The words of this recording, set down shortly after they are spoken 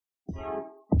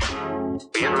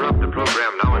We interrupt the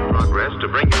program now in progress to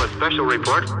bring you a special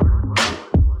report.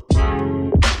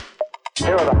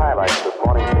 Here are the highlights this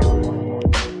morning's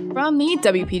news. From the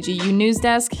WPGU News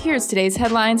Desk, here's today's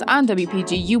headlines on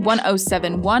WPGU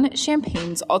 1071,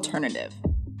 Champaign's Alternative.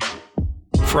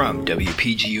 From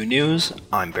WPGU News,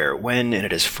 I'm Barrett Wynn, and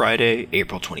it is Friday,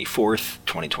 April 24th,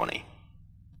 2020.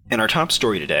 In our top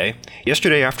story today,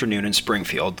 yesterday afternoon in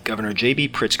Springfield, Governor J.B.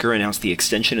 Pritzker announced the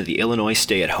extension of the Illinois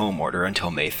stay-at-home order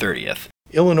until May 30th.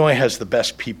 Illinois has the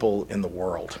best people in the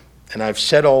world, and I've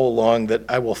said all along that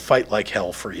I will fight like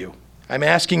hell for you. I'm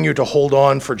asking you to hold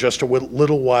on for just a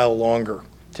little while longer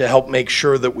to help make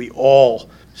sure that we all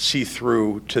see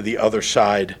through to the other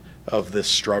side of this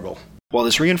struggle. While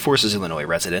this reinforces Illinois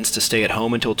residents to stay at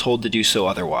home until told to do so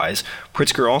otherwise,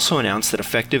 Pritzker also announced that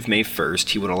effective May 1st,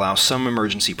 he would allow some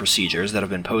emergency procedures that have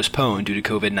been postponed due to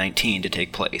COVID-19 to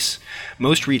take place.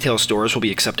 Most retail stores will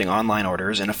be accepting online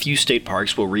orders, and a few state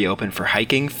parks will reopen for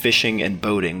hiking, fishing, and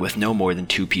boating with no more than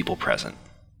 2 people present.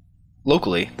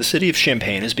 Locally, the city of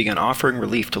Champaign has begun offering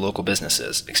relief to local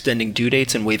businesses, extending due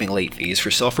dates and waiving late fees for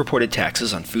self-reported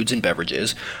taxes on foods and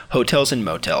beverages, hotels and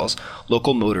motels,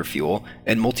 local motor fuel,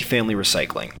 and multifamily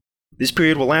recycling. This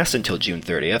period will last until June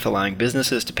 30th, allowing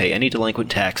businesses to pay any delinquent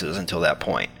taxes until that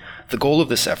point. The goal of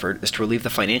this effort is to relieve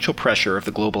the financial pressure of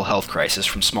the global health crisis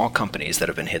from small companies that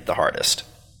have been hit the hardest.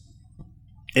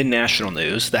 In national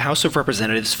news, the House of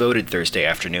Representatives voted Thursday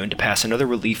afternoon to pass another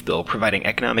relief bill providing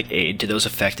economic aid to those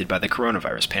affected by the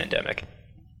coronavirus pandemic.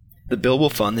 The bill will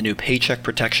fund the new Paycheck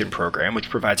Protection Program, which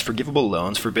provides forgivable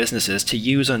loans for businesses to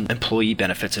use on employee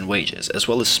benefits and wages, as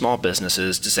well as small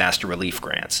businesses' disaster relief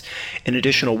grants. An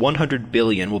additional $100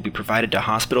 billion will be provided to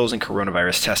hospitals and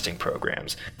coronavirus testing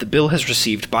programs. The bill has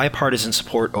received bipartisan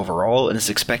support overall and is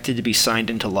expected to be signed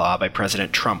into law by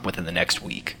President Trump within the next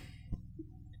week.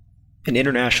 In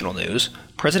international news,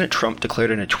 President Trump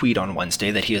declared in a tweet on Wednesday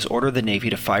that he has ordered the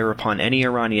Navy to fire upon any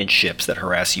Iranian ships that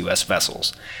harass U.S.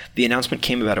 vessels. The announcement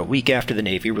came about a week after the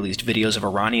Navy released videos of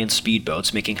Iranian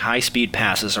speedboats making high-speed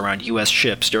passes around U.S.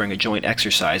 ships during a joint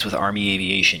exercise with Army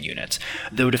aviation units,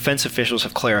 though defense officials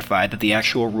have clarified that the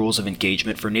actual rules of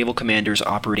engagement for naval commanders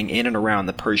operating in and around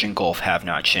the Persian Gulf have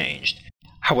not changed.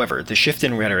 However, the shift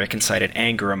in rhetoric incited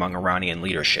anger among Iranian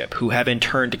leadership, who have in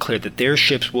turn declared that their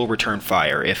ships will return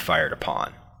fire if fired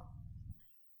upon.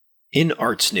 In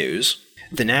arts news,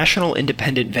 the National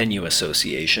Independent Venue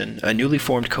Association, a newly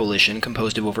formed coalition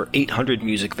composed of over 800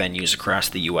 music venues across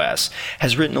the U.S.,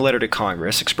 has written a letter to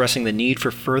Congress expressing the need for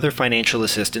further financial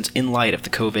assistance in light of the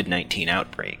COVID-19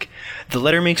 outbreak. The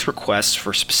letter makes requests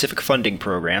for specific funding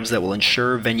programs that will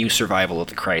ensure venue survival of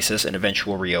the crisis and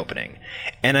eventual reopening.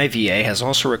 NIVA has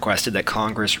also requested that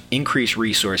Congress increase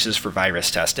resources for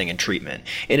virus testing and treatment,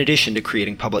 in addition to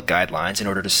creating public guidelines in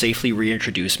order to safely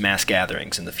reintroduce mass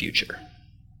gatherings in the future.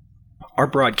 Our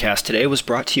broadcast today was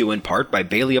brought to you in part by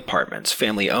Bailey Apartments,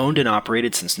 family owned and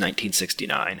operated since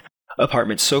 1969.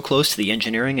 Apartments so close to the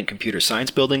engineering and computer science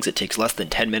buildings it takes less than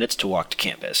 10 minutes to walk to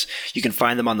campus. You can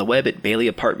find them on the web at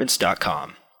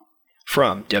BaileyApartments.com.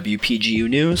 From WPGU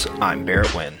News, I'm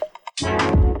Barrett Wynn.